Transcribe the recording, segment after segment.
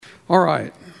All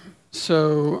right.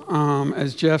 So,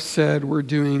 as Jeff said, we're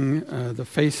doing the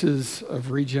Faces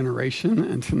of Regeneration,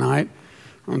 and tonight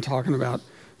I'm talking about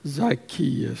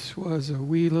Zacchaeus was a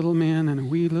wee little man, and a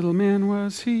wee little man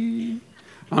was he.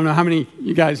 I don't know how many of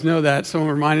you guys know that. Someone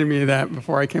reminded me of that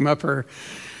before I came up here,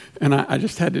 and I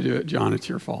just had to do it. John, it's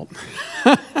your fault.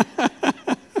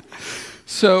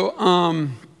 So,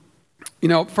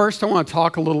 first I want to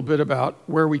talk a little bit about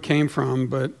where we came from,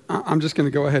 but I'm just going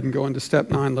to go ahead and go into step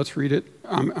 9. Let's read it.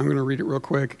 I'm going to read it real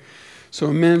quick. So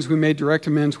amends, we made direct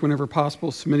amends whenever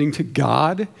possible, submitting to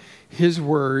God, His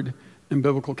Word, and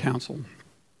biblical counsel.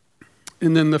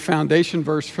 And then the foundation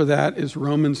verse for that is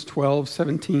Romans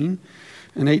 12:17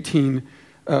 and 18.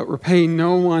 Repay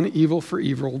no one evil for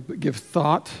evil, but give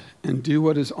thought and do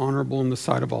what is honorable in the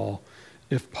sight of all.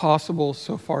 If possible,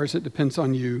 so far as it depends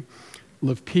on you,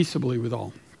 live peaceably with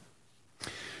all.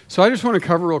 So I just want to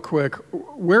cover real quick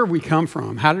where we come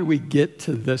from. How did we get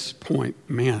to this point?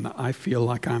 Man, I feel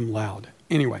like I'm loud.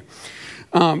 Anyway,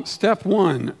 step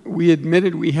 1, we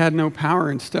admitted we had no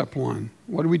power in step 1.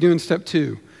 What do we do in step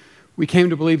 2? We came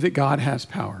to believe that God has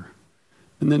power.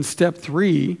 And then step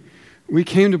 3, we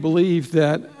came to believe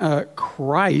that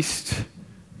Christ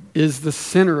is the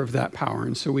center of that power.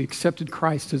 And so we accepted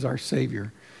Christ as our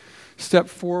Savior. Step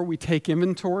 4, we take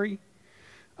inventory.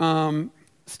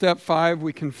 Step 5,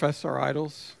 we confess our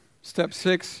idols. Step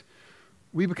 6,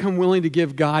 we become willing to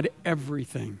give God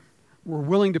everything. We're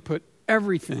willing to put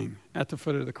everything at the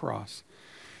foot of the cross.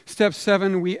 Step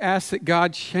 7, we ask that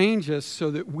God change us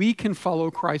so that we can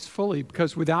follow Christ fully,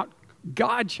 because without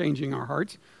God changing our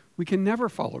hearts, we can never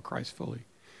follow Christ fully.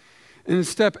 And in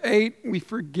step 8, we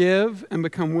forgive and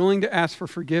become willing to ask for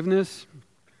forgiveness.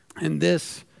 And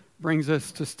this brings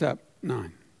us to step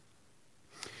 9.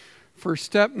 For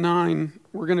step 9,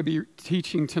 we're going to be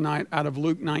teaching tonight out of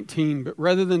Luke 19, but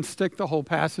rather than stick the whole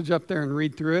passage up there and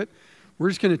read through it, we're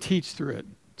just going to teach through it.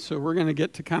 So we're going to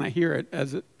get to kind of hear it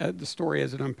as the story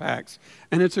as it unpacks.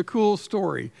 And it's a cool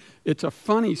story. It's a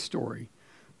funny story,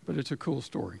 but it's a cool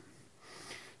story.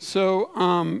 So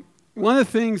one of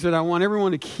the things that I want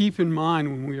everyone to keep in mind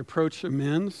when we approach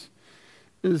amends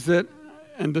is that,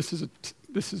 and this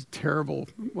is terrible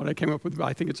what I came up with, but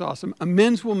I think it's awesome.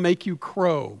 Amends will make you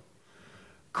crow.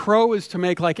 Crow is to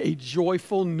make like a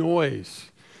joyful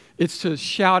noise. It's to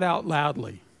shout out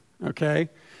loudly, okay?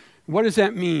 What does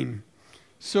that mean?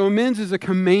 So amends is a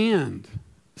command.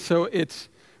 So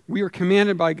we are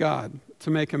commanded by God to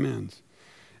make amends.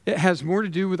 It has more to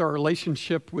do with our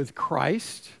relationship with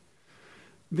Christ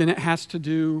than it has to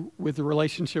do with the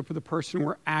relationship with the person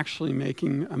we're actually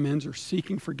making amends or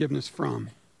seeking forgiveness from.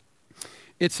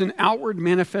 It's an outward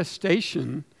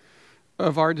manifestation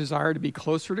of our desire to be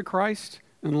closer to Christ.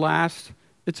 And last,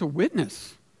 it's a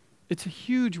witness. It's a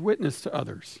huge witness to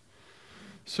others.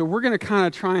 So we're going to kind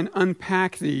of try and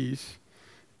unpack these.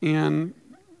 And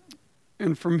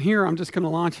from here, I'm just going to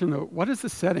launch into what is the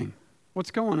setting? What's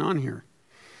going on here?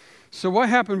 So what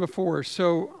happened before?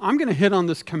 So I'm going to hit on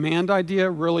this command idea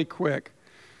really quick.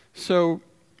 So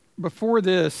before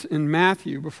this, in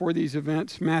Matthew, before these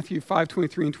events, Matthew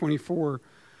 5:23 and 24,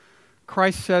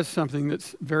 Christ says something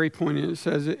that's very poignant. It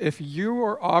says, if you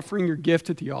are offering your gift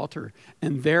at the altar,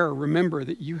 and there remember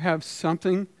that you have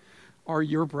something, or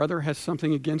your brother has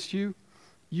something against you,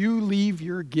 you leave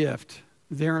your gift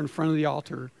there in front of the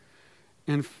altar,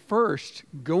 and first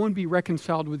go and be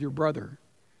reconciled with your brother.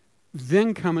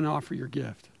 Then come and offer your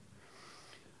gift.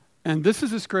 And this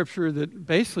is a scripture that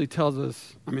basically tells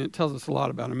us, it tells us a lot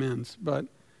about amends, but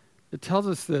it tells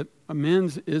us that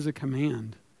amends is a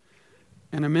command.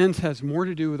 And amends has more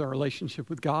to do with our relationship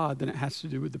with God than it has to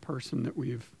do with the person that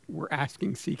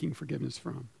we're seeking forgiveness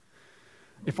from.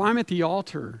 If I'm at the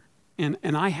altar and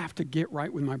I have to get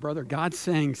right with my brother, God's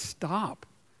saying, stop.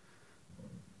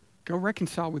 Go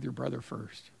reconcile with your brother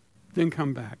first, then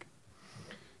come back.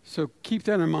 So keep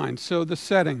that in mind. So the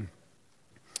setting.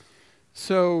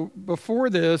 So before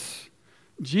this,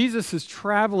 Jesus is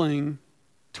traveling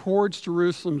towards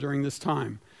Jerusalem during this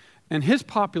time, and his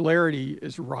popularity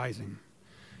is rising.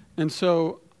 And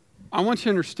so I want you to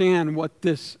understand what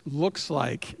this looks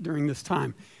like during this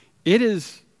time. It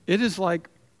is like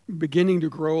beginning to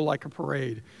grow like a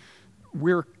parade.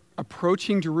 We're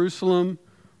approaching Jerusalem.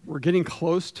 We're getting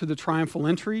close to the triumphal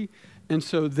entry. And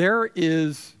so there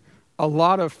is a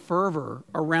lot of fervor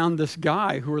around this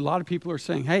guy who a lot of people are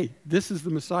saying, hey, this is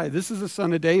the Messiah. This is the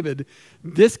son of David.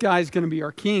 This guy's going to be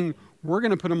our king. We're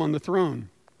going to put him on the throne.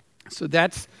 So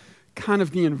that's kind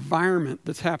of the environment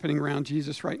that's happening around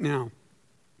Jesus right now.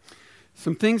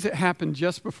 Some things that happened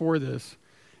just before this.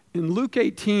 In Luke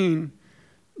 18,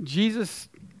 Jesus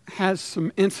has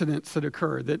some incidents that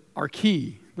occur that are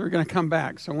key. They're going to come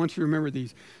back. So I want you to remember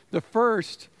these. The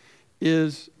first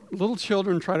is little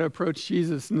children try to approach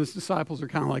Jesus, and his disciples are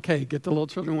kind of like, hey, get the little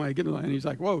children away, get them away. And he's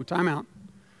like, whoa, time out.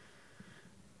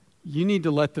 You need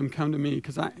to let them come to me,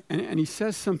 because and he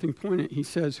says something poignant. He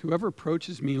says, whoever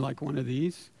approaches me like one of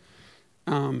these,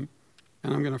 and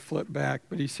I'm going to flip back,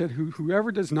 but he said,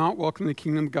 whoever does not welcome the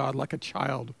kingdom of God like a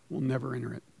child will never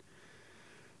enter it.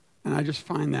 And I just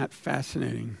find that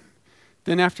fascinating.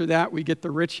 Then after that, we get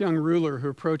the rich young ruler who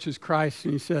approaches Christ,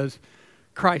 and he says,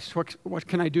 Christ, what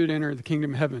can I do to enter the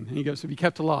kingdom of heaven? And he goes, have you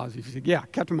kept the laws? He said, yeah,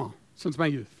 kept them all since my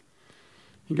youth.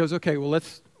 He goes, okay, well,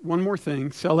 one more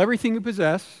thing. Sell everything you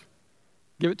possess,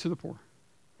 give it to the poor.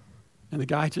 And the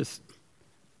guy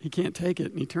he can't take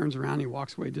it, and he turns around and he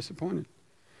walks away disappointed.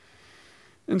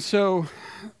 And so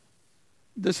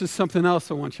this is something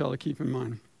else I want y'all to keep in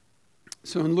mind.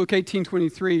 So in Luke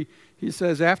 18:23, he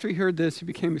says, after he heard this, he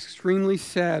became extremely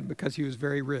sad because he was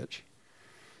very rich.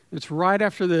 It's right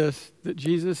after this that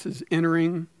Jesus is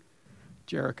entering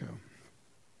Jericho.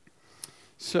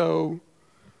 So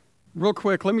real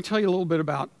quick, let me tell you a little bit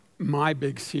about my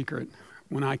big secret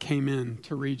when I came in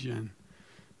to Regen.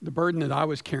 The burden that I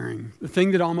was carrying, the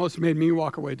thing that almost made me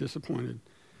walk away disappointed,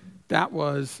 that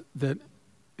was that,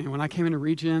 and when I came into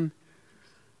Regen,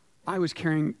 I was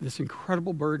carrying this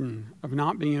incredible burden of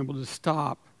not being able to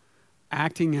stop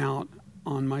acting out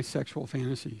on my sexual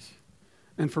fantasies.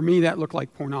 And for me, that looked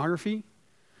like pornography,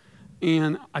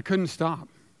 and I couldn't stop.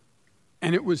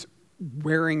 And it was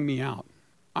wearing me out.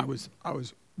 I was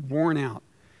worn out,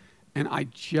 and I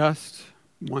just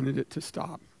wanted it to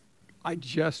stop. I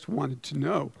just wanted to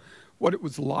know what it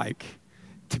was like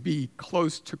to be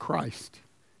close to Christ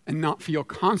and not feel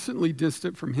constantly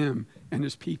distant from him and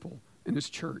his people and his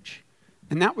church.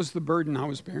 And that was the burden I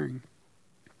was bearing.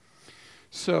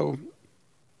 So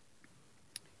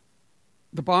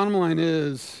the bottom line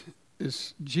is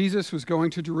Jesus was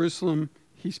going to Jerusalem.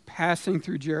 He's passing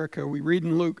through Jericho. We read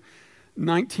in Luke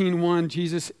 19:1,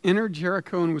 Jesus entered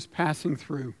Jericho and was passing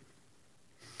through.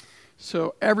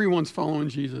 So everyone's following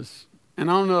Jesus. And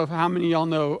I don't know how many of y'all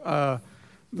know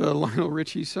the Lionel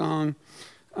Richie song.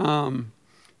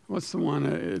 What's the one?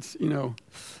 It's,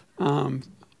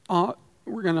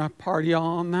 we're going to party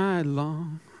all night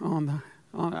long. I'm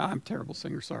a terrible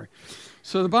singer, sorry.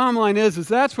 So the bottom line is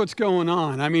that's what's going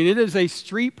on. I mean, it is a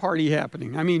street party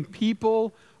happening. I mean,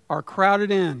 people are crowded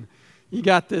in. You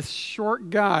got this short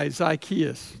guy,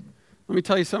 Zacchaeus. Let me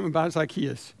tell you something about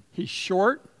Zacchaeus. He's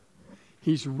short.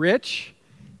 He's rich.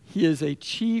 He is a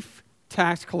chief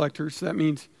tax collector, so that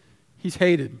means he's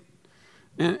hated.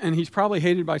 And he's probably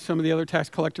hated by some of the other tax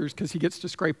collectors because he gets to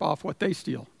scrape off what they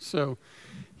steal. So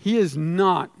he is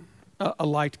not a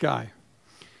liked guy.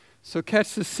 So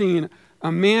catch the scene.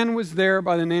 A man was there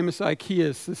by the name of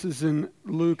Zacchaeus. This is in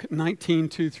Luke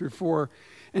 19:2-4.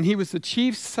 And he was the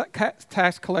chief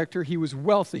tax collector. He was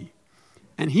wealthy.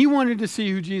 And he wanted to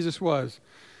see who Jesus was.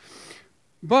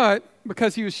 But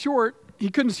because he was short, he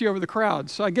couldn't see over the crowd.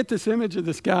 So I get this image of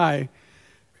this guy,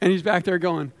 and he's back there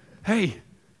going, hey,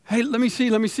 let me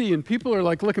see. And people are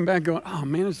like looking back going, oh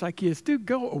man, it's Zacchaeus, dude,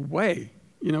 go away.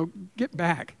 Get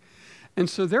back. And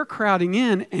so they're crowding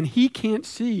in, and he can't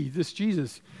see this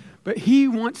Jesus. But he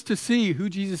wants to see who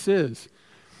Jesus is.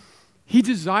 He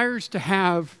desires to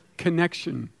have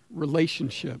connection,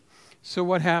 relationship. So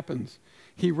what happens?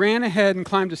 He ran ahead and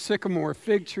climbed a sycamore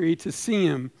fig tree to see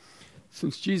him,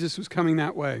 since Jesus was coming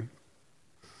that way.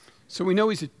 So we know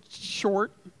he's a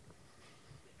short,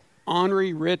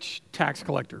 ornery, rich tax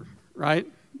collector, right?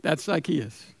 That's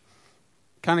Zacchaeus.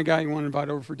 Kind of guy you want to invite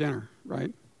over for dinner,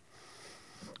 right?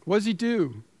 What does he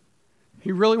do?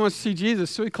 He really wants to see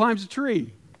Jesus, so he climbs a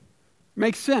tree.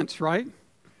 Makes sense, right?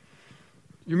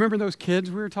 You remember those kids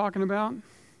we were talking about?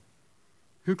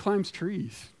 Who climbs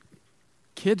trees?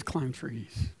 Kids climb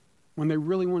trees when they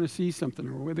really want to see something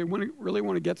or when they really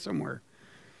want to get somewhere.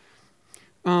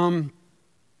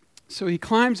 So he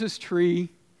climbs this tree,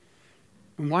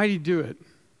 and why did he do it?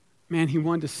 Man, he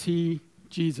wanted to see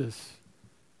Jesus.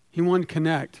 He wanted to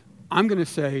connect. I'm going to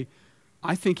say,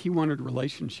 I think he wanted a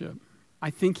relationship. I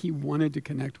think he wanted to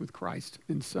connect with Christ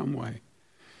in some way.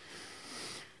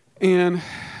 And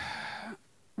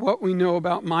what we know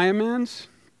about my amends,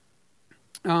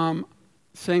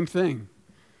 same thing.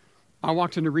 I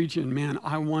walked into Regen, man,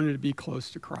 I wanted to be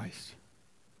close to Christ.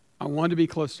 I wanted to be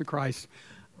close to Christ,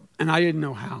 and I didn't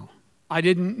know how. I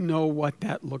didn't know what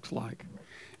that looked like.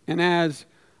 And as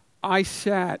I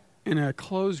sat in a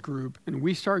closed group and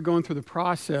we started going through the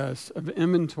process of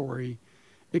inventory,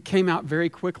 it came out very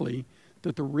quickly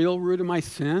that the real root of my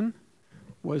sin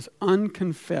was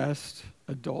unconfessed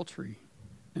adultery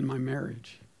in my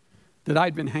marriage that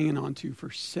I'd been hanging on to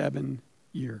for 7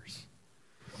 years.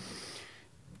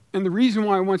 And the reason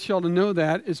why I want y'all to know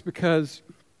that is because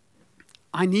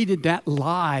I needed that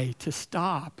lie to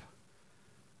stop.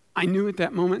 I knew at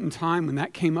that moment in time when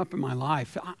that came up in my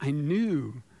life, I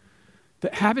knew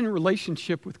that having a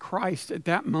relationship with Christ at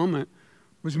that moment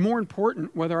was more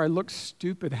important whether I looked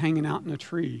stupid hanging out in a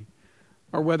tree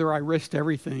or whether I risked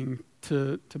everything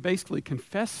to basically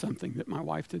confess something that my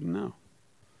wife didn't know.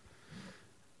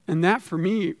 And that for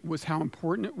me was how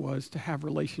important it was to have a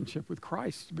relationship with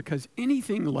Christ, because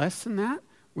anything less than that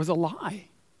was a lie.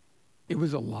 It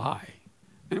was a lie.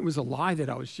 And it was a lie that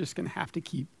I was just going to have to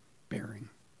keep bearing.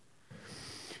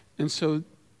 And so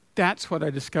that's what I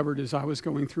discovered as I was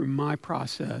going through my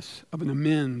process of an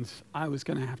amends I was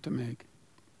going to have to make.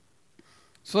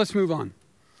 So let's move on.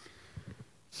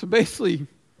 So basically,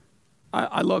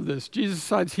 I love this. Jesus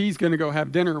decides he's going to go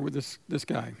have dinner with this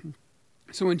guy.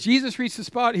 So when Jesus reached the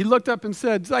spot, he looked up and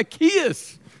said,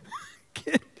 Zacchaeus,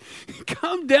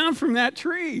 come down from that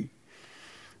tree.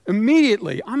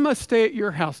 Immediately, I must stay at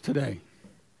your house today.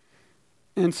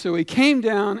 And so he came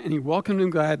down and he welcomed him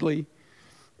gladly.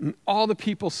 And all the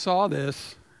people saw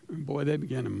this, and boy, they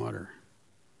began to mutter,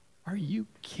 "Are you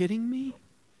kidding me?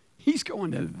 He's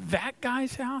going to that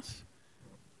guy's house?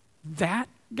 That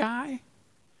guy?"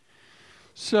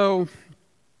 So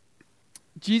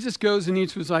Jesus goes and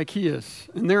eats with Zacchaeus,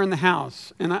 and they're in the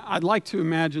house. And I'd like to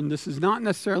imagine this is not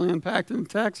necessarily unpacked in the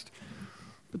text,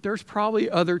 but there's probably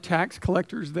other tax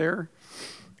collectors there.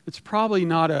 It's probably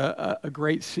not a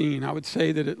great scene. I would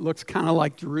say that it looks kind of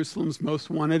like Jerusalem's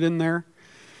Most Wanted in there.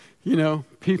 You know,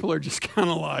 people are just kind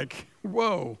of like,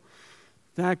 whoa,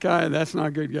 that guy, that's not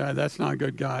a good guy. That's not a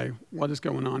good guy. What is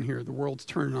going on here? The world's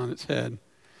turning on its head.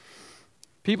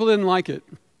 People didn't like it.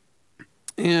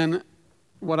 And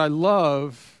what I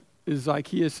love is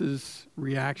Zacchaeus'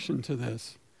 reaction to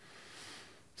this.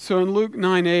 So in Luke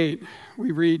 9:8,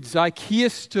 we read,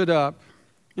 Zacchaeus stood up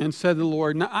and said to the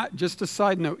Lord, now, just a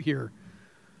side note here.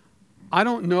 I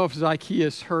don't know if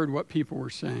Zacchaeus heard what people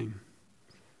were saying.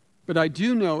 But I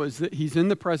do know is that he's in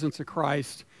the presence of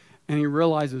Christ and he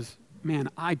realizes, man,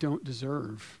 I don't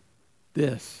deserve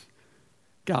this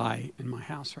guy in my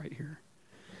house right here.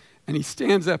 And he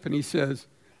stands up and he says,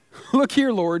 look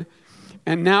here, Lord,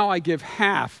 and now I give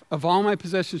half of all my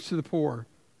possessions to the poor.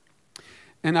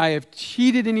 And I have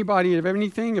cheated anybody of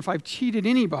anything. If I've cheated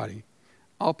anybody,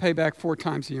 I'll pay back 4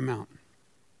 times the amount.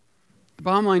 The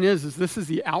bottom line is this is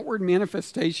the outward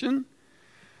manifestation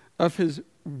of his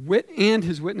wit and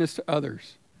his witness to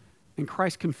others. And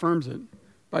Christ confirms it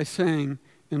by saying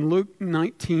in Luke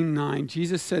 19:9,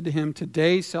 Jesus said to him,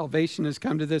 today salvation has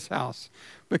come to this house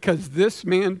because this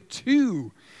man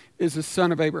too is a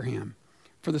son of Abraham.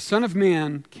 For the Son of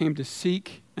Man came to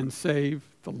seek and save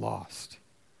the lost.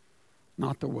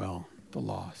 Not the well, the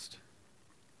lost.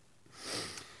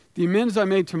 The amends I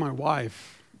made to my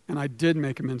wife, and I did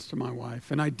make amends to my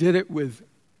wife, and I did it with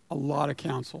a lot of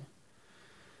counsel.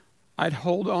 I'd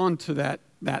hold on to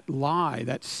that lie,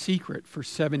 that secret for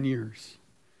 7 years.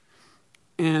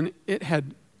 And it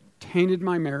had tainted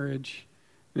my marriage,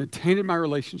 and it tainted my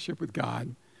relationship with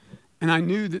God. And I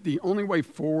knew that the only way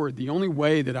forward, the only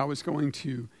way that I was going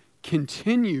to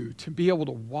continue to be able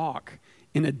to walk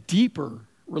in a deeper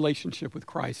relationship with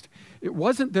Christ, it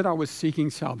wasn't that I was seeking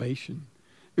salvation.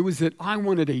 It was that I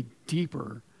wanted a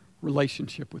deeper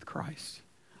relationship with Christ.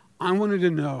 I wanted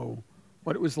to know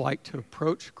what it was like to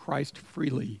approach Christ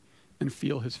freely and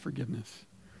feel his forgiveness.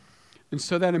 And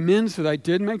so that amends that I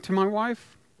did make to my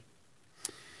wife,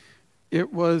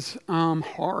 it was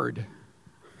hard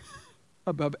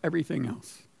above everything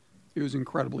else. It was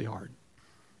incredibly hard.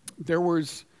 There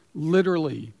was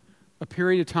literally a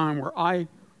period of time where I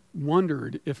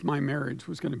wondered if my marriage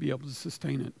was going to be able to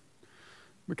sustain it.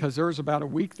 Because there was about a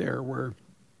week there where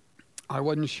I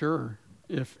wasn't sure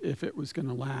if it was going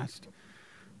to last.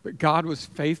 But God was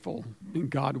faithful, and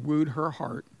God wooed her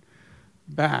heart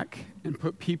back and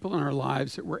put people in our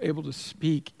lives that were able to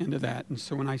speak into that. And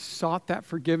so when I sought that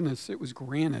forgiveness, it was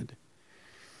granted.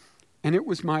 And it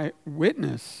was my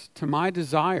witness to my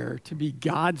desire to be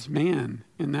God's man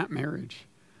in that marriage,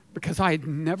 because I had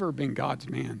never been God's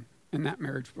man in that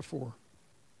marriage before.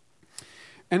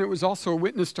 And it was also a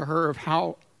witness to her of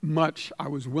how much I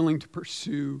was willing to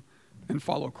pursue and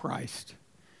follow Christ.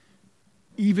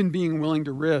 Even being willing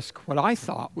to risk what I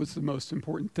thought was the most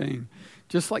important thing.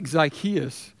 Just like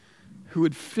Zacchaeus, who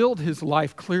had filled his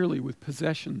life clearly with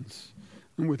possessions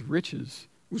and with riches,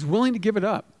 was willing to give it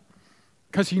up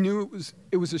because he knew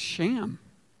it was a sham.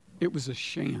 It was a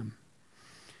sham.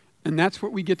 And that's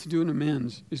what we get to do in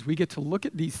amends, is we get to look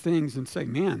at these things and say,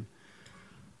 man,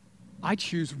 I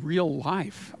choose real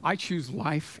life. I choose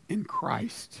life in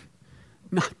Christ.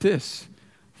 not this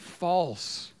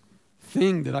false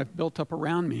thing that I've built up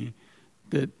around me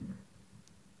that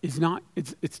is not,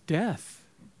 it's death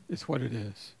is what it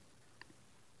is.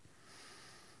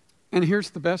 And here's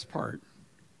the best part.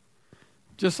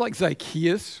 Just like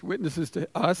Zacchaeus witnesses to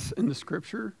us in the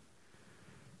scripture,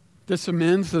 this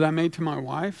amends that I made to my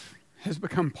wife has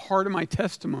become part of my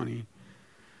testimony.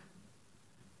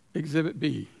 Exhibit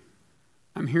B.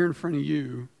 I'm here in front of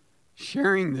you,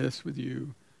 sharing this with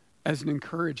you as an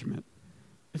encouragement.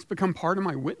 It's become part of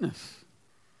my witness.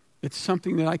 It's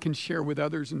something that I can share with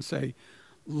others and say,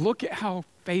 look at how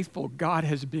faithful God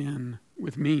has been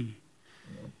with me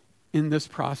in this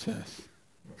process.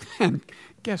 And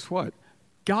guess what?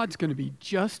 God's going to be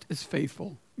just as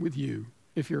faithful with you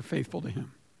if you're faithful to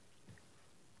him.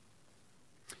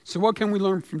 So what can we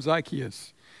learn from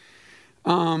Zacchaeus?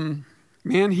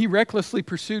 He recklessly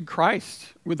pursued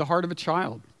Christ with the heart of a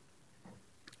child.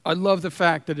 I love the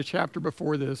fact that a chapter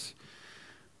before this,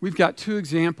 we've got two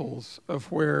examples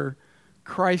of where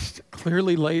Christ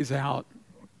clearly lays out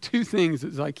two things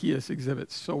that Zacchaeus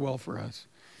exhibits so well for us.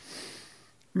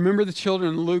 Remember the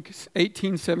children in Luke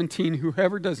 18:17,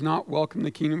 whoever does not welcome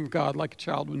the kingdom of God like a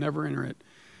child will never enter it.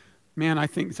 Man, I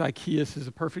think Zacchaeus is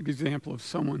a perfect example of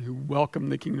someone who welcomed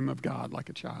the kingdom of God like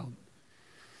a child.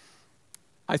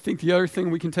 I think the other thing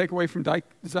we can take away from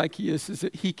Zacchaeus is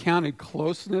that he counted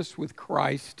closeness with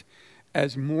Christ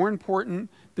as more important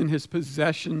than his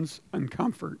possessions and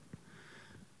comfort.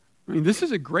 I mean, this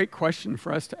is a great question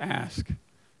for us to ask.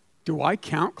 Do I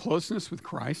count closeness with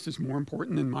Christ as more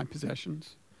important than my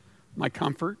possessions, my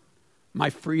comfort, my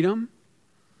freedom,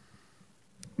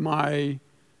 my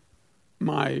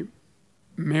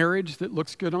marriage that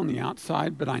looks good on the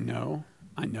outside, but I know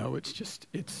it's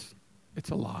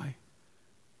a lie.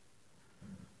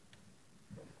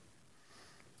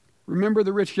 Remember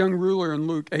the rich young ruler in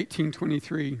Luke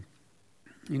 18:23.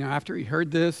 After he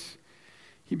heard this,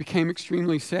 he became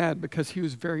extremely sad because he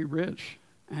was very rich,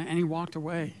 and he walked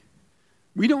away.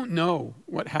 We don't know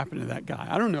what happened to that guy.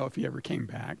 I don't know if he ever came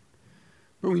back,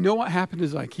 but we know what happened to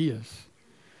Zacchaeus.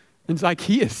 And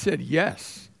Zacchaeus said,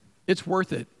 yes, it's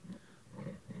worth it.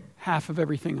 Half of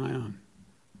everything I own,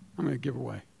 I'm going to give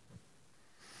away.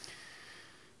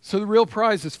 So the real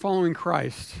prize is following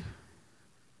Christ.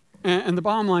 And the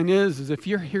bottom line is if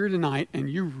you're here tonight and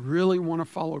you really want to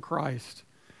follow Christ,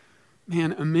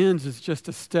 man, amends is just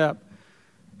a step.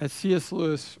 As C.S.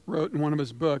 Lewis wrote in one of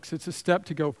his books, it's a step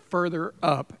to go further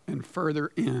up and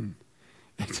further in.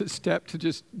 It's a step to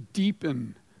just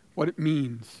deepen what it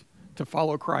means to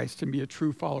follow Christ and be a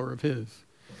true follower of his.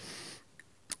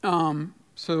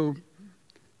 So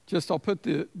I'll put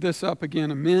this up again.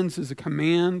 Amends is a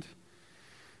command.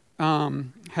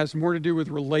 Has more to do with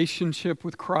relationship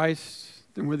with Christ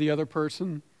than with the other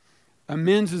person.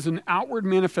 Amends is an outward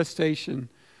manifestation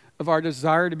of our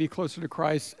desire to be closer to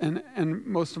Christ, and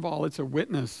most of all, it's a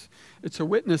witness. It's a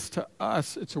witness to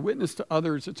us. It's a witness to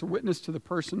others. It's a witness to the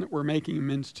person that we're making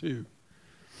amends to.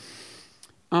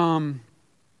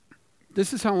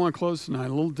 This is how I want to close tonight,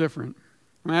 a little different.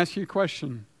 I'm going to ask you a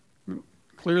question.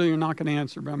 Clearly you're not going to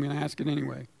answer, but I'm going to ask it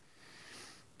anyway.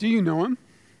 Do you know him?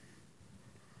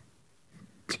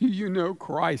 Do you know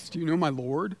Christ? Do you know my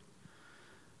Lord?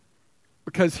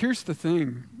 Because here's the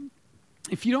thing.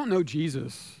 If you don't know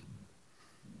Jesus,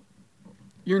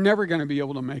 you're never going to be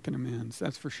able to make an amends,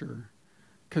 that's for sure.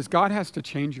 Because God has to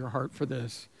change your heart for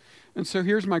this. And so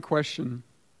here's my question.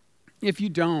 If you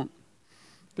don't,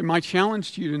 then my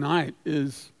challenge to you tonight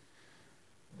is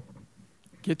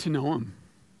get to know him.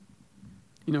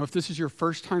 If this is your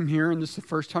first time here and this is the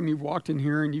first time you've walked in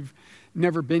here and you've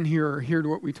never been here or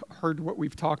heard what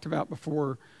we've talked about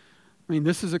before,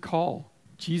 this is a call.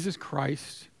 Jesus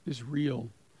Christ is real.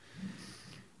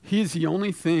 He is the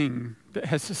only thing that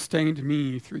has sustained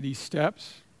me through these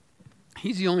steps.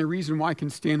 He's the only reason why I can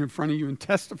stand in front of you and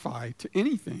testify to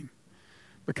anything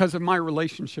because of my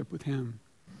relationship with him.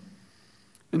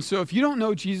 And so if you don't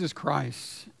know Jesus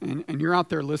Christ and you're out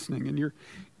there listening and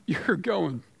you're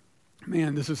going,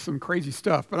 man, this is some crazy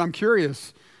stuff, but I'm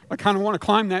curious. I kind of want to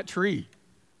climb that tree,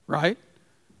 right?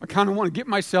 I kind of want to get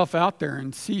myself out there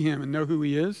and see him and know who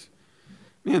he is.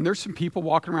 Man, there's some people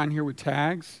walking around here with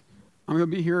tags. I'm going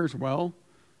to be here as well.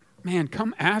 Man,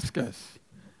 come ask us.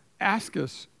 Ask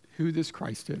us who this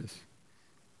Christ is.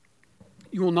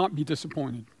 You will not be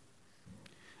disappointed.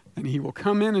 And he will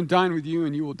come in and dine with you,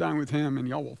 and you will dine with him, and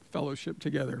y'all will fellowship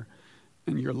together,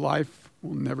 and your life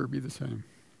will never be the same.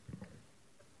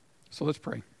 So let's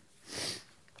pray.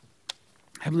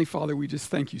 Heavenly Father, we just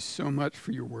thank you so much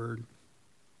for your word.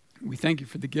 We thank you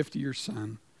for the gift of your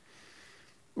Son.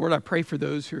 Lord, I pray for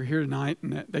those who are here tonight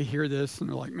and that they hear this and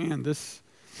they're like, man, this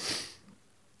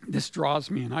this draws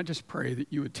me, and I just pray that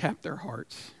you would tap their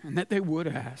hearts and that they would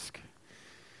ask.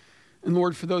 And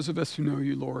Lord, for those of us who know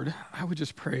you, Lord, I would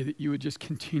just pray that you would just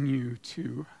continue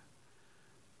to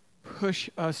push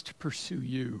us to pursue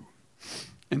you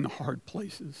in the hard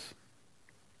places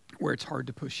where it's hard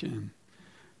to push in.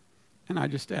 And I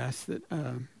just ask that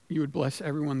you would bless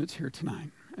everyone that's here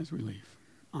tonight as we leave.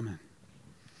 Amen.